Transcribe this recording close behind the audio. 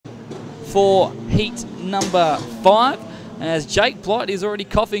for heat number 5. As Jake Blight is already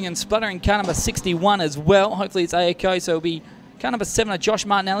coughing and spluttering car number 61 as well. Hopefully it's AECO, so it'll be car number 7 of Josh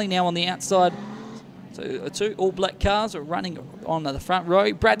Martinelli now on the outside. So 2 all-black cars are running on the front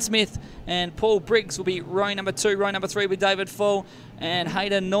row. Brad Smith and Paul Briggs will be row number 2. Row number 3 with David Fall and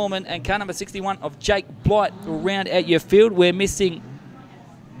Hayden Norman. And car number 61 of Jake Blight will round out your field. We're missing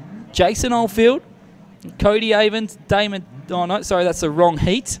Jason Oldfield, Cody Avens, Damon... Oh, no, sorry, that's the wrong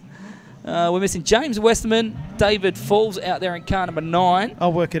heat. We're missing James Westerman, David Falls out there in car number 9.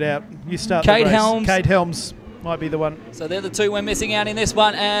 I'll work it out. You start Kate the race. Helms. Kate Helms might be the one. So they're the 2 we're missing out in this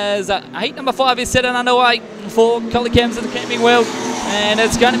one, as heat number 5 is set and underway for Collie Cams of the Camping World. And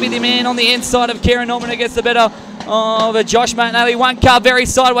it's going to be the man on the inside of Kieran Norman who gets the better of Josh Martinelli. One car very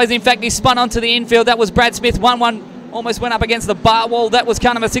sideways. In fact, he spun onto the infield. That was Brad Smith. 1-1. Almost went up against the bar wall. That was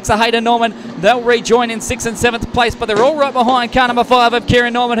car number 6 of Hayden Norman. They'll rejoin in 6th and 7th place, but they're all right behind car number 5 of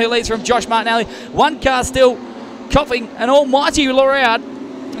Kieran Norman, who leads from Josh Martinelli. One car still coughing an almighty L'Oreal,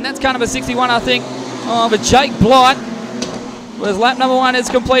 and that's car number 61, I think, of Jake Blight. Whereas lap number 1 is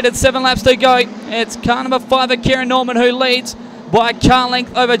completed, 7 laps to go. It's car number 5 of Kieran Norman who leads by a car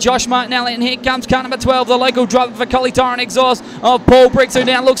length over Josh Martinelli. And here comes car number 12, the local driver for Collie Tire and Exhaust of Paul Briggs, who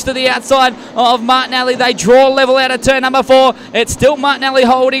now looks to the outside of Martinelli. They draw level out of turn number 4. It's still Martinelli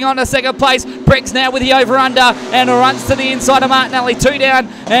holding on to 2nd place. Briggs now with the over-under and runs to the inside of Martinelli. 2 down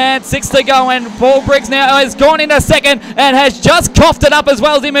and 6 to go. And Paul Briggs now has gone into 2nd and has just coughed it up as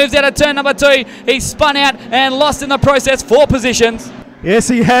well as he moves out of turn number 2. He spun out and lost in the process 4 positions. Yes,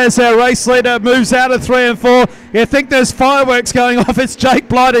 he has. Our race leader moves out of 3 and 4. You think there's fireworks going off. It's Jake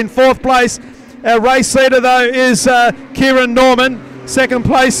Blight in 4th place. Our race leader, though, is Kieran Norman. 2nd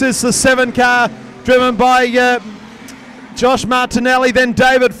place is the 7 car driven by Josh Martinelli, then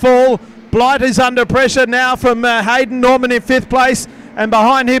David Fall. Blight is under pressure now from Hayden Norman in 5th place. And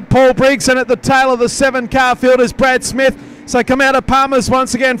behind him, Paul Briggs. And at the tail of the 7 car field is Brad Smith. So come out of Palmer's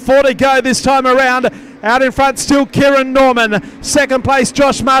once again. 4 to go this time around. Out in front still Kieran Norman. 2nd place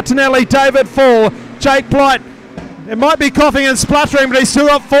Josh Martinelli, David Fall, Jake Blight. It might be coughing and spluttering, but he's still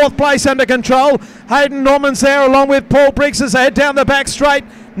got 4th place under control. Hayden Norman's there along with Paul Briggs as they head down the back straight.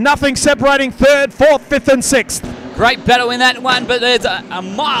 Nothing separating 3rd, 4th, 5th and 6th. Great battle in that one, but there's a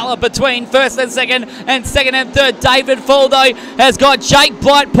mile between 1st and 2nd and 2nd and 3rd. David Fall, though, has got Jake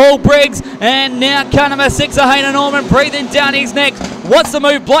Blight, Paul Briggs, and now car number 6 of Hayden Norman breathing down his neck. What's the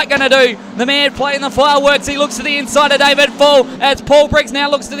move Blight going to do? The man playing the fireworks. He looks to the inside of David Fall as Paul Briggs now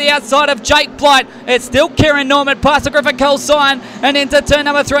looks to the outside of Jake Blight. It's still Kieran Norman past the Griffin Cole sign and into turn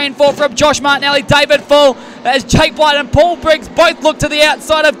number 3 and 4 from Josh Martinelli. David Fall as Jake Blight and Paul Briggs both look to the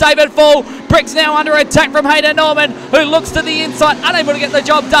outside of David Fall. Briggs now under attack from Hayden Norman, who looks to the inside, unable to get the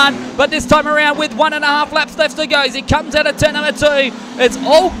job done, but this time around with 1.5 laps left to go as he comes out of turn number 2. It's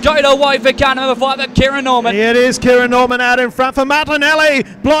all go to woe for car number 5 of Kieran Norman. It is Kieran Norman out in front for Martinelli.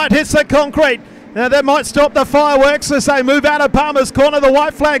 Blight hits the concrete. Now that might stop the fireworks as they move out of Palmer's corner. The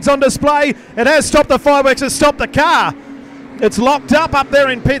white flag's on display. It has stopped the fireworks, it's stopped the car. It's locked up there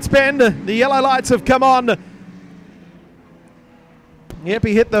in Pitts Bend. The yellow lights have come on. Yep,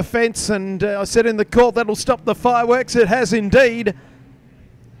 he hit the fence, and I said in the call that'll stop the fireworks. It has indeed.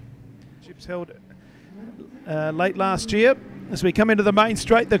 Chips held late last year. As we come into the main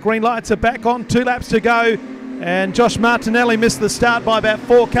straight, the green lights are back on. 2 laps to go, and Josh Martinelli missed the start by about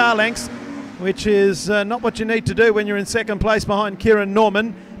 4 car lengths, which is not what you need to do when you're in 2nd place behind Kieran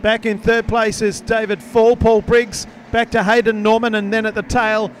Norman. Back in 3rd place is David Fall, Paul Briggs, back to Hayden Norman, and then at the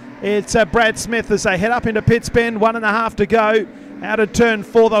tail it's Brad Smith as they head up into Pitts Bend. 1.5 to go. Out of turn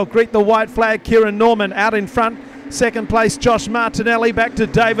 4, they'll greet the white flag. Kieran Norman out in front. 2nd place, Josh Martinelli. Back to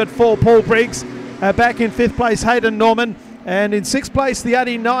David Fall, Paul Briggs. Back in 5th place, Hayden Norman. And in 6th place, the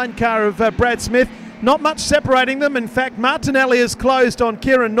 89 car of Brad Smith. Not much separating them. In fact, Martinelli is closed on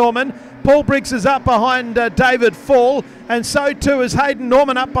Kieran Norman. Paul Briggs is up behind David Fall. And so too is Hayden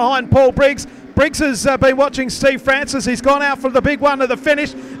Norman up behind Paul Briggs. Briggs has been watching Steve Francis. He's gone out for the big one to the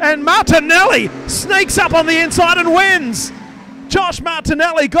finish. And Martinelli sneaks up on the inside and wins. Josh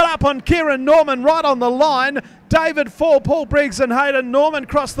Martinelli got up on Kieran Norman right on the line. David Fall, Paul Briggs and Hayden Norman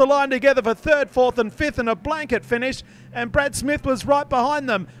crossed the line together for 3rd, 4th and 5th in a blanket finish. And Brad Smith was right behind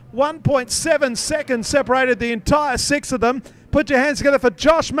them. 1.7 seconds separated the entire 6 of them. Put your hands together for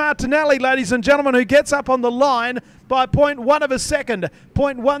Josh Martinelli, ladies and gentlemen, who gets up on the line by 0.1 of a second.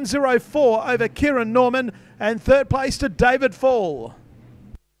 0.104 over Kieran Norman, and 3rd place to David Fall.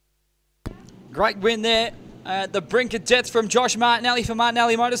 Great win there. The brink of death from Josh Martinelli for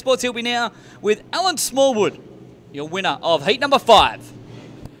Martinelli Motorsports. He'll be now with Alan Smallwood, your winner of heat number 5.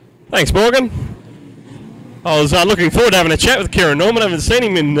 Thanks, Morgan. I was looking forward to having a chat with Kieran Norman. I haven't seen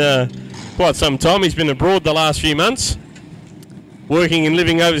him in quite some time. He's been abroad the last few months, working and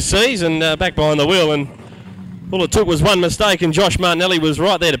living overseas, and back behind the wheel. And all it took was one mistake, and Josh Martinelli was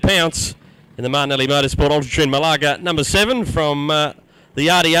right there to pounce in the Martinelli Motorsport Ultra Trend Malaga number 7 from the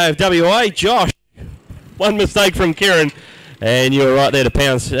RDO of WA. Josh, one mistake from Kieran, and you were right there to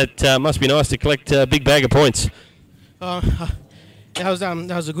pounce. It must be nice to collect a big bag of points. That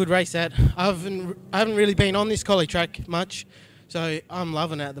was a good race. That I haven't really been on this Collie track much, so I'm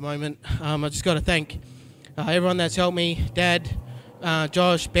loving it at the moment. I just got to thank everyone that's helped me, Dad,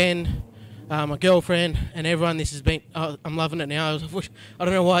 Josh, Ben, my girlfriend, and everyone. This has been. I'm loving it now. I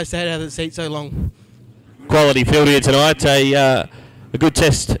don't know why I stayed out of the seat so long. Quality field here tonight. A good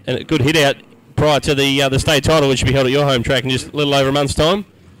test and a good hit out prior to the state title, which will be held at your home track in just a little over a month's time.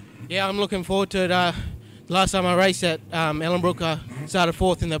 Yeah, I'm looking forward to it. Last time I raced at Ellenbrook, I started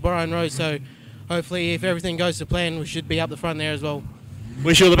 4th in the Brian Road, so hopefully if everything goes to plan, we should be up the front there as well.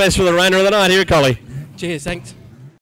 Wish you all the best for the remainder of the night here at Collie. Cheers, thanks.